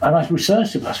 And I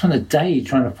researched it. I spent a day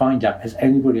trying to find out, has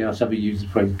anybody else ever used the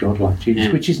phrase "godlike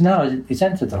genius," which is now it's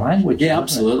entered the language. Yeah,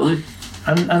 absolutely.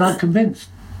 And I'm convinced,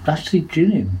 actually,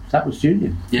 that was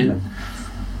Julian. Yeah.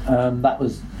 That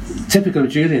was typical of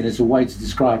Julian as a way to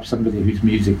describe somebody whose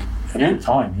music at the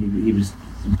time he was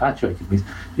infatuated with.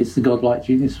 It's the godlike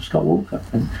genius of Scott Walker.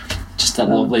 And, just that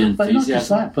lovely enthusiasm. But not just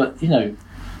that, but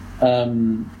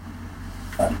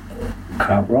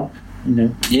crowd rock.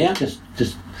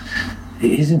 Just.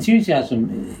 His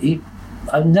enthusiasm,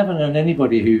 I've never known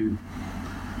anybody who,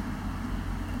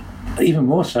 even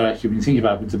more so actually when you think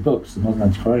about it with the books, the modern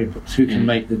antiquarian books, who can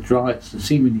make the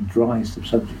seemingly driest of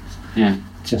subjects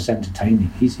just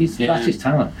entertaining. That's his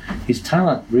talent. His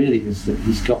talent really is that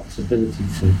he's got this ability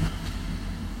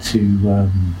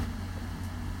to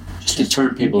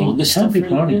turn people on.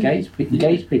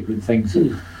 Engage people in things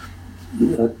that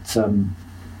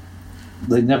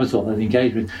they never thought they'd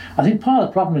engage with. I think part of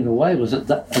the problem in a way was that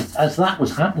as that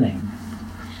was happening,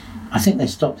 I think they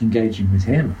stopped engaging with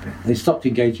him a bit. They stopped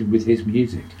engaging with his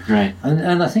music. Right.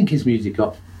 And I think his music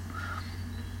got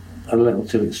a little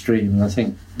too extreme. And I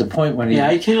think the point when he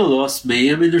kind of lost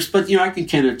me. I mean, but I can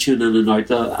kind of tune in and out.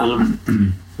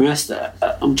 And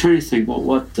I'm trying to think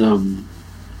what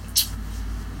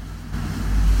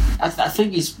I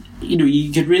think he's.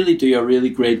 You could really do a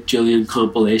really great Julian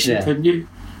compilation, couldn't you?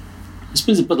 I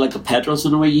suppose a bit like the Petrols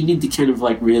in a way. You need to kind of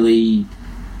really,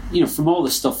 from all the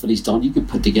stuff that he's done, you could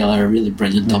put together a really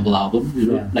brilliant double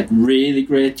album. Like really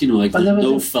great. Like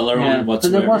no filler on it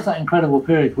whatsoever. But there was that incredible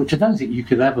period, which I don't think you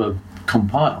could ever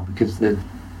compile, because the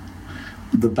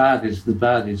bad is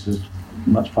as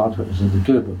much part of it as the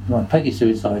good. But like Peggy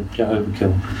Suicide, Joe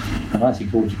Overkill, and I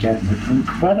Think All Again were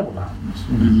incredible albums.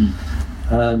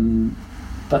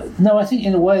 But no, I think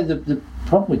in a way the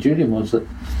problem with Julian was that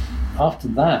after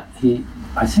that, his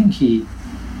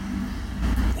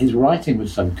writing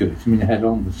was so good. I mean, Head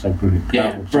On was so brilliant.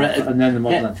 And then the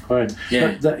Modern Antiquarian.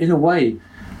 But in a way,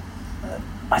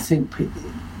 I think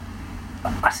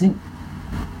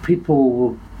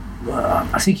people.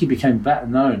 I think he became better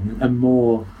known and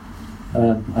more.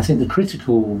 I think the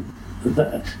critical.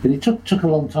 And it took a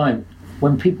long time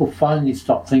when people finally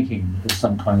stopped thinking of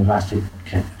some kind of acid.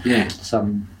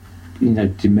 Some.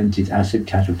 Demented acid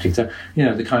casualty. So,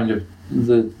 the kind of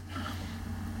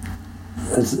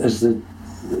as the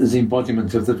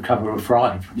embodiment of the cover of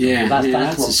Fried.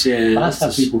 That's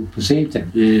how people perceived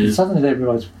him. Yeah. And suddenly they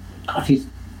realised, God, he's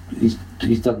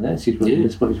done this. He's written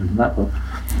this book. He's written that book.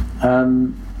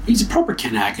 He's a proper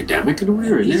kind of academic in a way.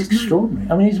 Really. He's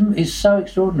extraordinary. I mean, he's so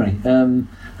extraordinary. And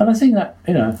I think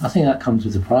that comes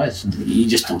with the price. And you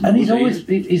just don't know. And he's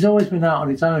always been out on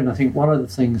his own. I think one of the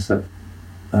things that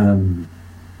I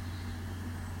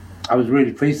was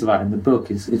really pleased about in the book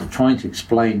is trying to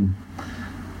explain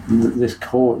the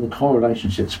core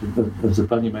relationships of the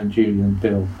Bunnymen, Julian,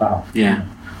 Bill, Val. Yeah.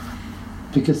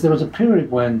 Because there was a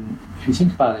period when, if you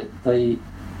think about it,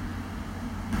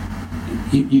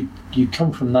 you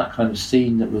come from that kind of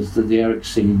scene that was the Eric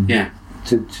scene. Yeah.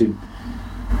 To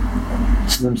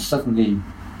them suddenly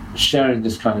sharing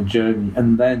this kind of journey,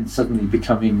 and then suddenly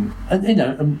becoming,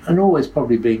 and always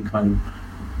probably being kind of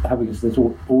having there's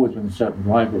always been a certain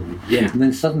rivalry, and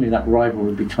then suddenly that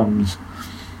rivalry becomes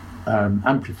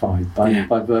amplified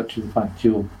by virtue of the fact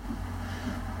you're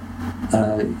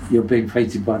you're being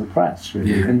feted by the press,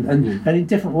 really, and in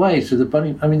different ways. So the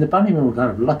Bunnymen were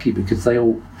kind of lucky because they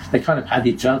kind of had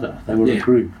each other. They were a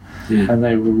group, and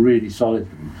they were really solid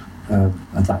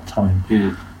at that time.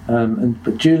 Yeah.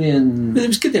 But Julian, but it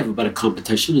was good to have a bit of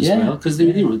competition as well, because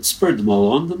it spurred them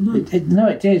all on, didn't it? No,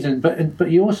 it did, but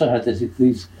you also had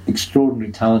these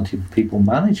extraordinarily talented people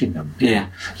managing them. Yeah,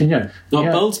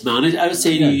 Bill's managed. I would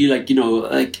say to you, if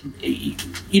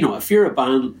you're a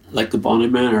band like the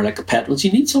Bunnymen or like a Petrels,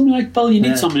 you need somebody like Bill. You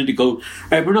need somebody to go,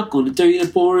 right, we're not going to do the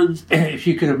boring. If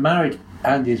you could have married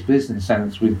Andy's business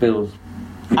sense with Bill's.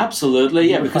 Absolutely,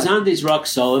 yeah, because Andy's rock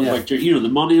solid. Like, the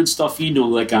money and stuff.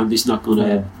 Like Andy's not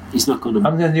gonna. He's not gonna.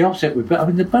 And then the opposite with, the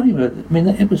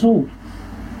Bunnymen. It was all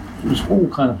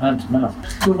kind of hand to mouth.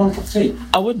 Do you want a cup of tea?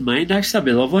 I wouldn't mind. Actually, that'd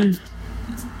be lovely.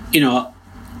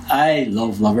 I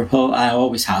love Liverpool. I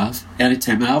always have.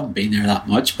 Anytime I haven't been there that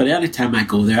much, but anytime I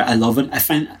go there, I love it. I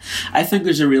think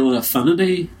there's a real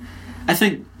affinity. I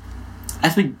think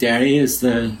Derry is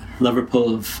the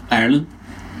Liverpool of Ireland.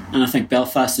 And I think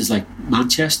Belfast is like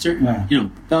Manchester. Yeah.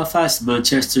 Belfast and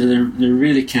Manchester, they're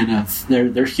really kind of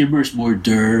their humour is more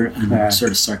dour and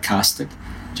sort of sarcastic. Do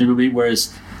you know what I mean?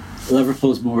 Whereas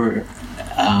Liverpool's more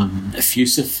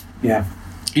effusive. Yeah.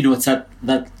 It's that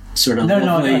sort of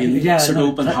lovely, sort of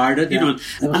open-hearted.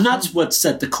 And that's what's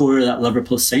at the core of that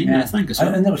Liverpool scene. I think as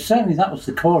well. And that was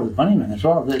the core of the Bunnymen as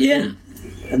well.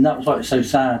 And that was why it's so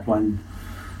sad when.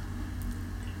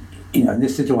 And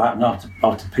this did all happen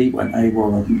after Pete went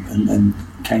AWOL and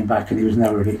came back, and he was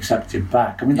never really accepted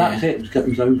back. I mean, that was it. It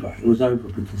was over. It was over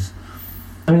because,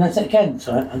 that's it again.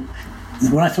 So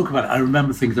when I talk about it, I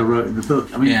remember things I wrote in the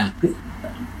book.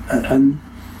 And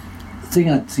the thing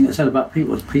I said about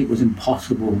Pete was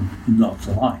impossible not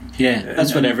to like. Yeah,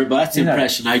 that's what everybody. That's the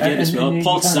impression I get as well.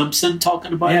 Paul Simpson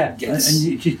talking about it. And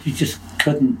you just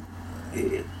couldn't.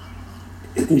 It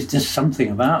was just something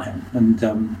about him,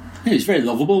 and. He was very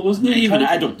lovable, wasn't he? Even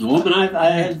I don't know him, and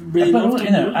I really loved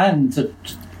him. And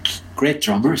great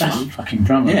drummer, fucking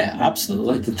drummer. Yeah,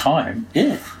 absolutely. At the time,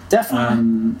 yeah,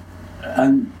 definitely.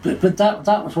 But that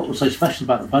was what was so special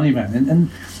about the Bunnymen,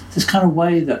 and this kind of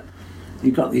way that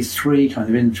you've got these three kind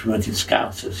of introverted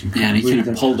scouters. And he kind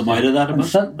of pulled them out of that.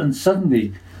 And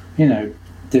suddenly,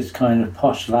 this kind of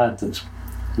posh lad that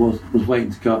was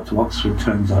waiting to go up to Oxford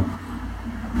turns up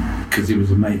because he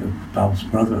was a mate of Bal's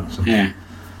brother or something. Yeah.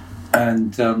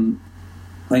 And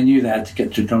they knew they had to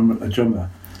get to a drummer,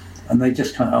 and they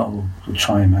just kind of we'll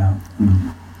try him out.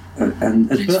 And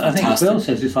as I think Bill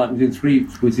says, it's like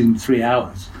within 3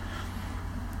 hours,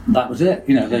 that was it.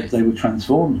 They were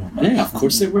transformed. Almost. Yeah, of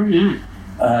course they were. Yeah.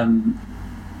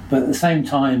 But at the same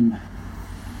time,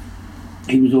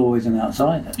 he was always an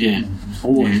outsider. Yeah. He was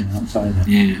always an outsider.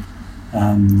 Yeah.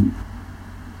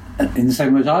 In the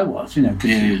same way as I was,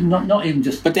 not even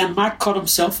just. But then Mark cut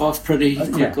himself off pretty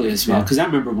quickly as well, because I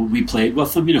remember when we played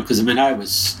with him, because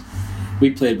we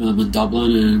played with him in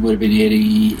Dublin, and it would have been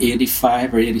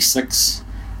 85 or 86,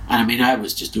 and I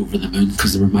was just over the moon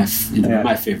because they were my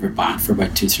favourite band for about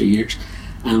 2-3 years,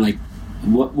 and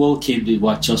Will came to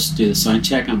watch us do the sound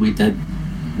check, and we did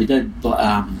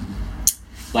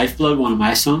Lifeblood, one of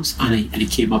my songs, and he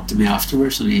came up to me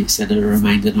afterwards and he said it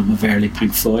reminded him of early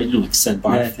Pink Floyd, like Sid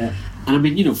Barrett. Yeah. And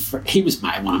he was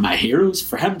one of my heroes.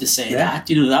 For him to say that,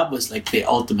 that was like the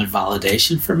ultimate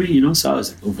validation for me, so I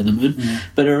was like over the moon. Yeah.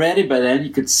 But already by then you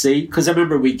could see, because I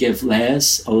remember we gave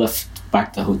Les a lift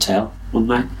back to the hotel one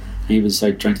night, and he was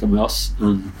out drinking with us,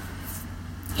 and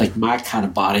Mark had a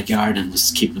bodyguard and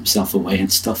was keeping himself away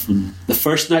and stuff. And the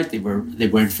first night they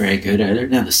weren't very good either.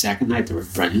 Then the second night they were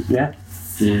brilliant. Yeah.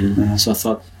 Yeah. So I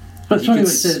thought. But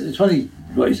it's funny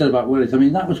what you said about Will.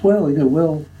 That was Will.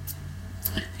 Will.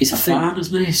 He's a fan,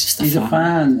 isn't he? He's just a fan. He's a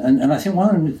fan, and I think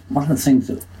one of the things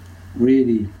that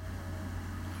really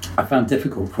I found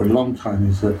difficult for a long time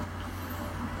is that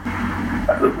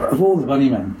of all the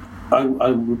Bunnymen,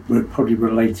 I would probably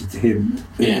related to him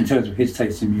in terms of his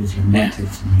taste in music and my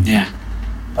taste in music. Yeah.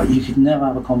 But you could never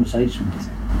have a conversation with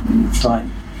him. It's like.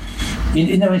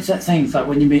 It's that thing. It's like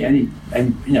when you meet any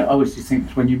I always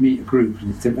think when you meet a group,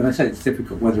 and I said it's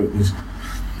difficult whether it was,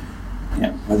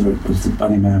 whether it was the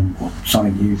Bunnymen or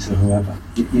Sonic Youth or whoever.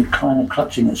 You're kind of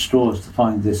clutching at straws to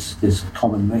find this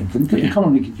common link, and the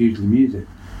common link is usually music.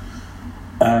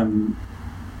 But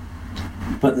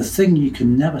the thing you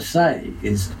can never say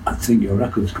is, "I think your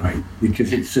record's great,"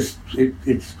 because it's just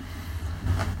it's.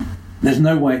 There's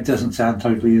no way it doesn't sound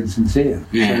totally insincere.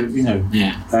 Yeah.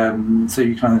 So, so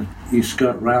you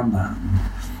skirt around that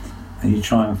and you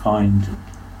try and find.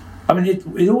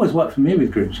 It always worked for me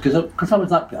with groups because I was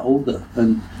that bit older,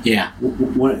 and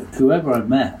whoever I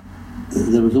met,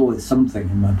 there was always something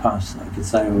in my past that I could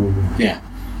say, oh, Yeah.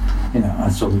 I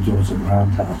saw the Doors at the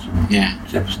Roundhouse, or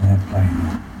Jefferson Airplane,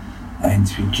 or I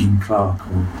interviewed Gene Clark,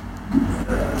 or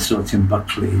saw Tim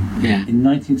Buckley in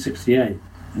 1968,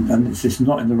 and it's just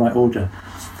not in the right order.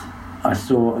 I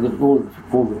saw all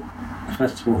the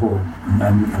festival hall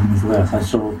and Middle Earth. I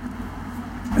saw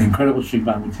the Incredible String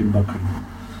Band with Tim Buckley,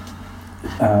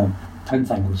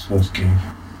 Pentangle's first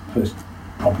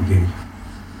proper gig,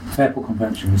 Fairport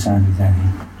Convention with Sandy Denny.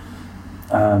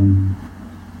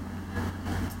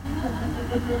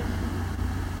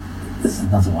 There's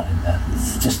another one in there.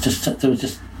 There was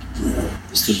just.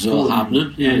 This was all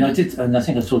happening. Yeah. And I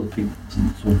think I saw Pink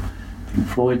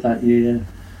Floyd that year.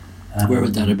 Where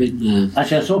would that have been?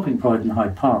 Actually, I saw Pink Floyd in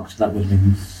Hyde Park, so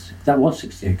that was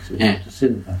 68 because it was just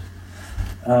in that.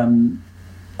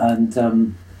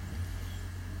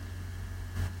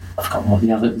 I've forgotten what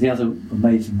the other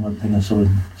amazing one thing I saw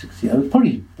in 68. It was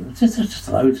probably just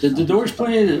loads. Did the Doors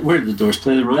play? Where did the Doors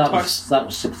play? The Roundhouse? That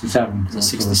was 67. That's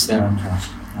 67.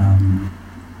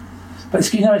 But it's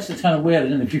kind of weird. I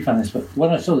don't know if you found this, but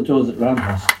when I saw the Doors at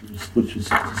Roundhouse, which was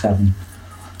 67,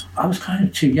 I was kind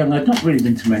of too young. I'd not really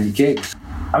been to many gigs.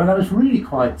 I mean, I was really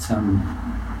quite sort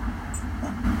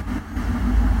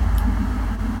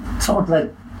of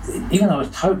led. Even though I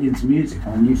was totally into music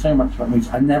and I knew so much about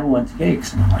music, I never went to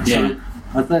gigs. So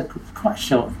I led quite a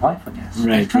sheltered life, I guess.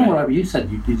 Right. It's kind of whatever you said.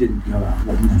 You didn't go out.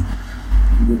 Well,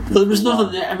 there was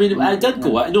nothing there. I mean, I did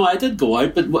go out. No, I did go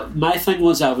out, but my thing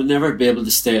was I would never be able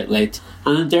to stay out late.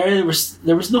 And in Derry,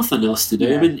 there was nothing else to do.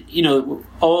 Yeah. I mean,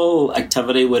 all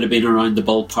activity would have been around the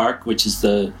Bull Park, which is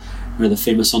where the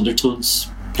famous Undertones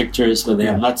picture is with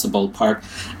them. That's the Bull Park,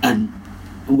 and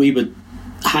we would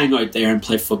hang out there and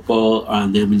play football.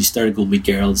 And then when you started going with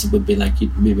girls, it would be like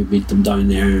you'd maybe meet them down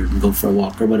there and go for a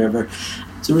walk or whatever.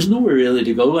 So there was nowhere really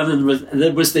to go. And then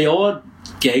there was the odd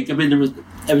gig. I mean, it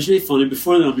was really funny.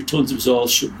 Before the Undertones, it was all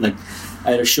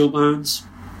either show bands,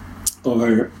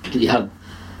 or you had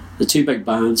the two big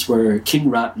bands were King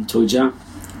Rat and Toe Jam,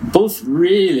 both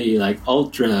really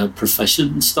ultra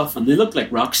proficient stuff, and they looked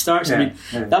like rock stars.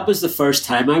 That was the first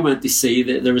time I went to see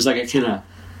that there was a kind of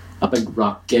a big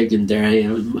rock gig in Derry.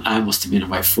 I must have been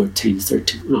about 14,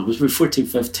 13. No, it was about 14,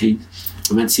 15.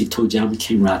 I went to see Toe Jam and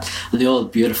King Rat, and they all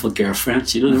had beautiful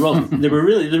girlfriends. There were a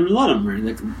lot of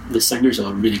them. The singers are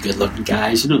all really good looking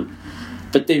guys.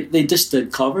 But they just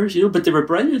did covers. But they were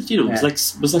brilliant. It was like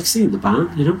seeing the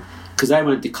band. Because I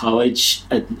went to college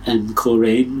in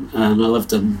Coleraine, and I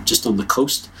lived just on the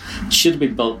coast. It should have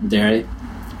been built in Derry,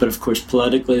 but of course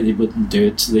politically they wouldn't do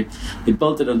it. So they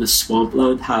built it on the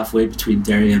swampland halfway between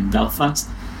Derry and Belfast.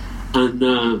 And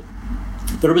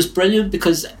but it was brilliant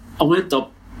because I went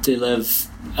up to live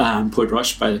in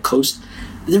Portrush by the coast.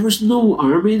 There was no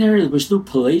army there. There was no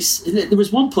police. There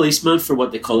was one policeman for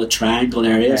what they call a triangle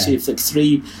area. Yeah. So you have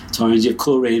three towns. You have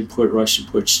Coleraine, Portrush, and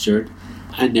Port Stewart.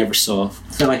 I never saw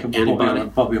anybody.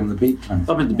 Bobby on the Beat.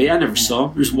 Bobby on the Beat. I never saw.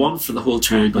 There's one for the whole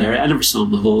triangle area. I never saw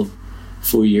him the whole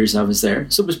 4 years I was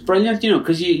there. So it was brilliant,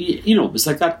 because it was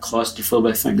like that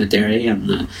claustrophobic thing, the Derry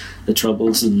and the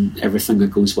troubles and everything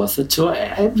that goes with it. So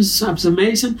it was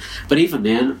amazing. But even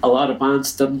then, a lot of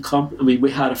bands didn't come. I mean,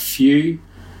 we had a few.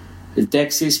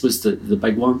 Dexys was the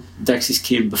big one. Dexys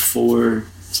came before.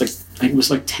 I think it was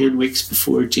 10 weeks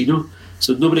before Gino.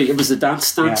 So it was a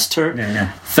dance tour,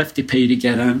 50p to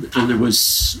get in, and there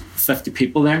was 50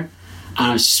 people there, and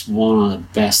it was just one of the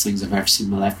best things I've ever seen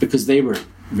in my life, because they were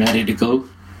ready to go,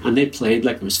 and they played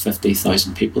like there was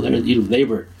 50,000 people there. They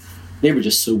were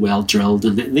just so well drilled,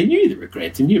 and they knew they were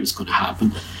great. They knew it was going to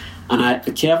happen. And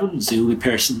Kevin's the only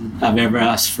person I've ever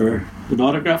asked for an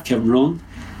autograph, Kevin Rowland.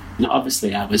 And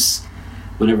obviously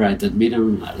whenever I did meet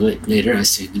him later, I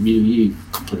said to him, you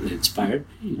completely inspired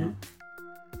me,